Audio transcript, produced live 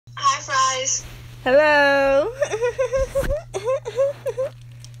guys. Hello.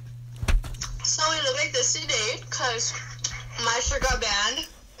 So we look like this today because my shirt got banned.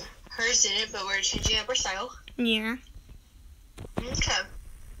 Hers didn't, but we're changing up our style. Yeah. Okay.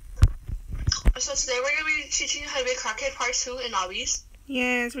 So today we're going to be teaching you how to be a crackhead part 2 in obbies.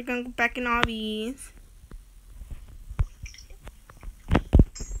 Yes, we're gonna go back in obbies.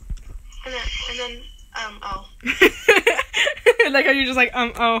 And then, oh. Like how you're just like,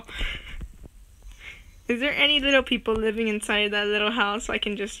 oh. Is there any little people living inside that little house so I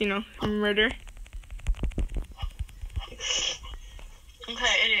can just, murder?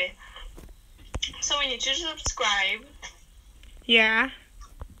 Okay, anyway. So we need you to subscribe. Yeah.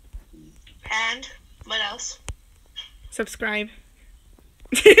 And what else? Subscribe.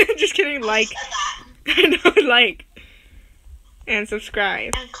 Just kidding, like. I know, like. And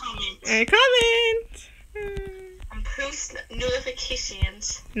subscribe. And comment. And comment. And post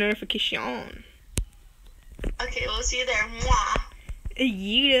notifications. Notification. Okay, we'll see you there. Mwah.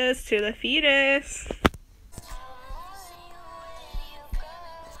 Yeetus to the fetus.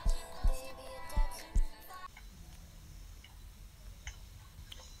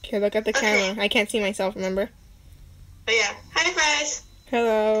 Okay, look at the camera. I can't see myself, remember? Oh yeah. Hi, guys.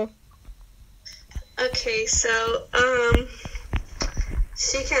 Hello. Okay, so,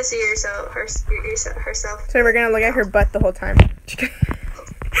 she can't see herself. So we're gonna look at her butt the whole time.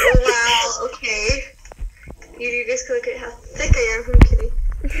 Wow, okay. You guys can look at how thick I am. I'm kidding.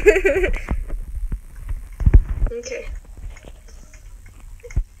 Okay.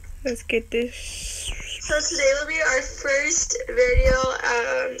 Let's get this. So today will be our first video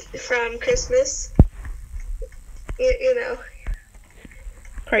from Christmas. You know.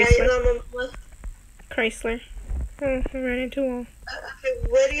 Chrysler. Chrysler. Oh, I ran into a wall.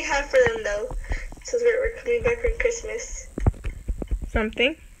 What do you have for them though? Since we're coming back for Christmas.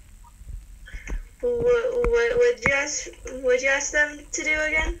 Something. What would you ask them to do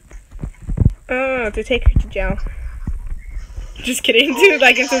again? Oh, to take her to jail. Just kidding. To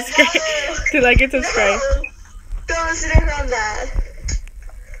like and subscribe. To like and subscribe. No, don't listen to her on that.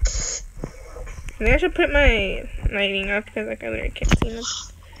 I think I should put my lighting up because like I literally can't see them.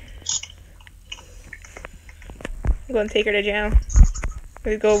 I'm gonna take her to jail.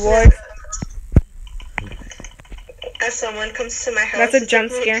 Let's go, boy. If someone comes to my house, That's a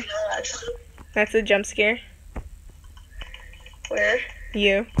jump scare. That's a jump scare. Where?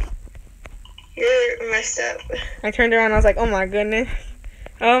 You. You're messed up. I turned around and I was like, oh my goodness.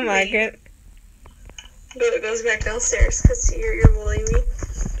 Oh my goodness. It goes back downstairs because you're bullying me.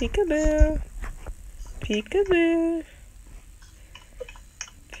 Peekaboo. Peekaboo.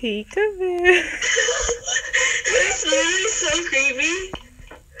 Peekaboo. It's literally so creepy.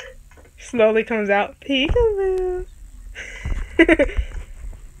 Slowly comes out. Peekaboo.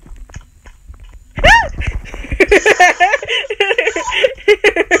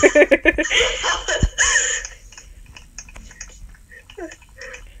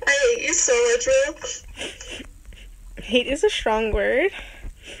 I hate you so much, bro. Hate is a strong word.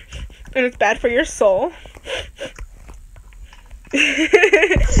 And it's bad for your soul.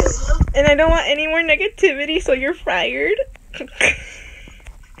 And I don't want any more negativity, so you're fired.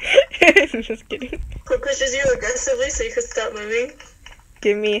 Just kidding. Who pushes you aggressively so you can stop moving?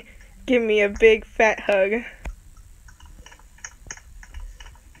 Give me a big fat hug.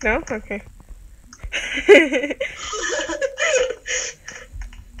 No? Okay.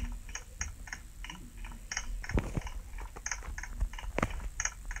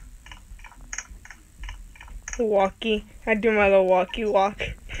 Walkie. I do my little walkie walk.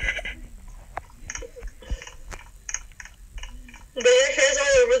 But your hair's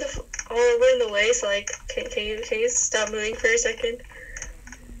all over in the way, so like, can you stop moving for a second?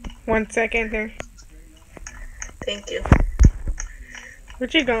 1 second there. Thank you.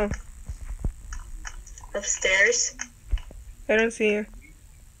 Where'd you go? Upstairs. I don't see you.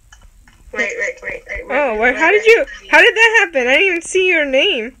 Right. Oh, where? How did that happen? I didn't even see your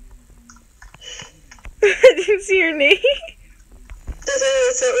name. I didn't see your name.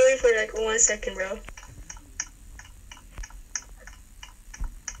 It's only for like 1 second, bro.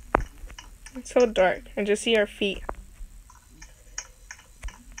 It's so dark. I just see our feet.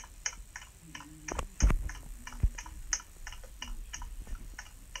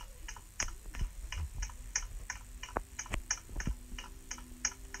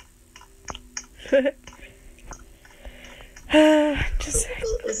 Just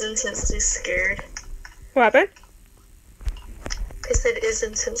Is intensely scared. what happened? I said is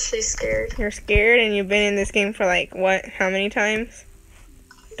intensely scared. You're scared and you've been in this game for like what? How many times?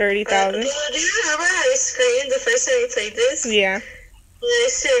 30,000? Do you remember how I screamed the first time we played this? Yeah. I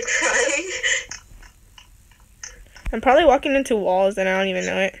started crying. I'm probably walking into walls and I don't even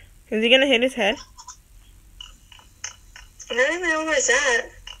know it. Is he gonna hit his head? I don't even know where's that.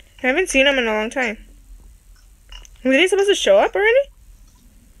 I haven't seen him in a long time. Was he supposed to show up already?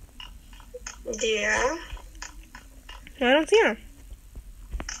 Yeah. Well, I don't see him.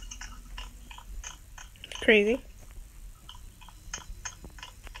 It's crazy.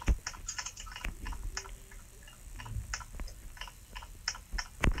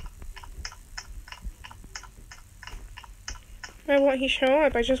 Why won't he show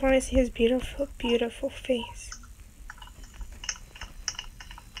up? I just want to see his beautiful, beautiful face.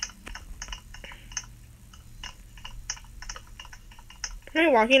 Am I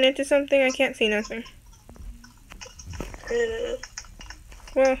walking into something? I can't see nothing. I don't know.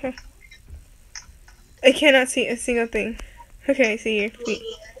 Well, I cannot see a single thing. Okay, I see your feet.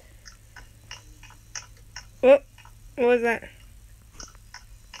 What was that?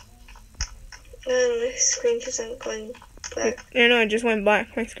 My screen keeps on going black. No, it just went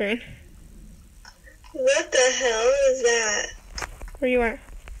black, my screen. What the hell is that? Where you at?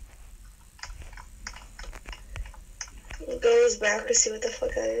 It goes back to see what the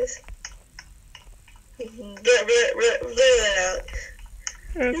fuck that is. Blur that out.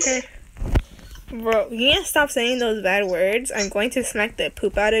 Okay. Bro, you can't stop saying those bad words. I'm going to smack the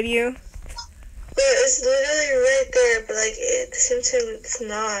poop out of you. But it's literally right there, but like at the same time it's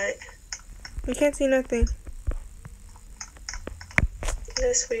not. You can't see nothing.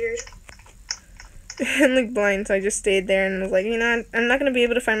 That's weird. I'm like blind, so I just stayed there and was like, you know, I'm not gonna be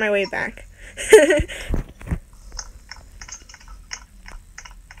able to find my way back.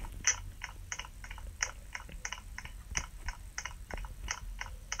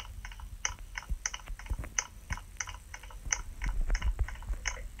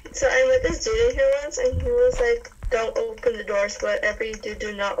 So I met this dude in here once, and he was like, "Don't open the doors. Whatever you do,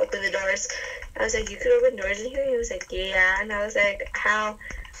 do not open the doors." I was like, "You could open doors in here?" He was like, "Yeah." And I was like, "How?"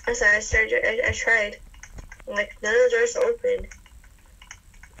 I was like, I tried. Like, none of the doors opened.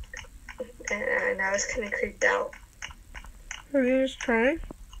 And I was kind of creeped out. Are you just trying?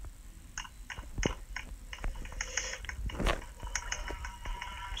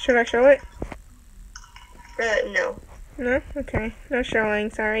 Should I show it? No. No? Okay. No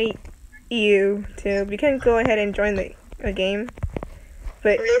showing. Sorry. You, too. You can go ahead and join the game.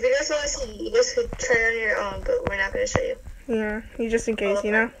 But If you guys want to see, you guys could try it on your own, but we're not going to show you. yeah, just in case,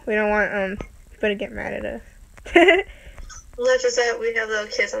 you know? We don't want people to get mad at us. Not just that, we have little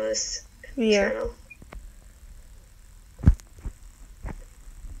kids on this channel.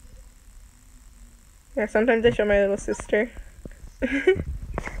 Yeah, sometimes I show my little sister. They're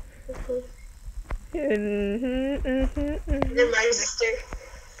my sister.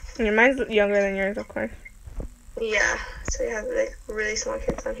 Yeah, mine's younger than yours, of course. Yeah, so we have like really small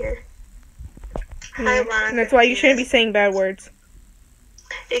kids on here. Yeah. And that's why you shouldn't be saying bad words.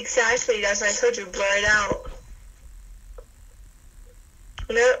 Exactly, that's why I told you, blur it out.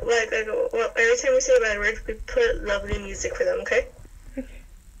 No, well, every time we say a bad word, we put lovely music for them, okay?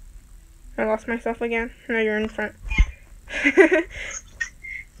 I lost myself again. Now you're in front.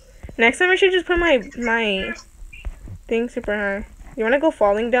 Next time I should just put my thing super high. You want to go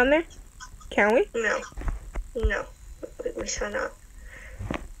falling down there? Can we? No, we shall not.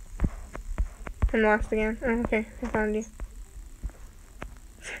 I'm lost again. Oh, okay, I found you.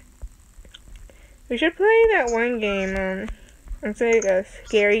 We should play that one game. It's like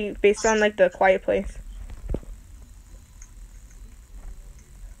scary, based on like the Quiet Place.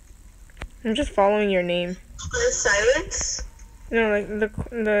 I'm just following your name. The silence? No, like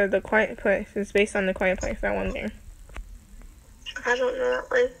the Quiet Place. It's based on the Quiet Place. That one game. I don't know that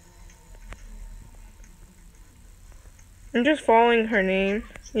one. I'm just following her name.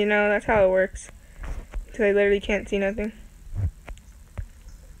 You know, that's how it works. Because I literally can't see nothing.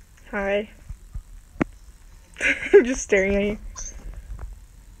 Hi. I'm just staring at you.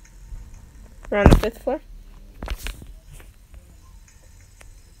 We're on the 5th floor.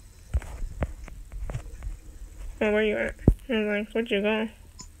 Oh, where are you at? I was like, where'd you go?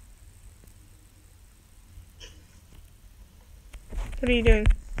 What are you doing?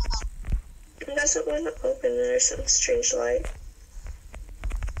 It doesn't want to open. There's some strange light.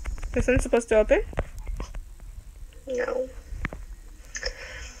 This one's supposed to open? No.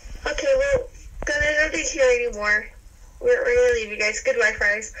 Okay, well, then I don't need to hear anymore. We're gonna leave you guys. Goodbye,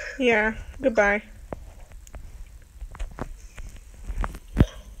 fries. Yeah, goodbye.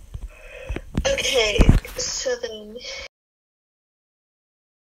 Okay, so then...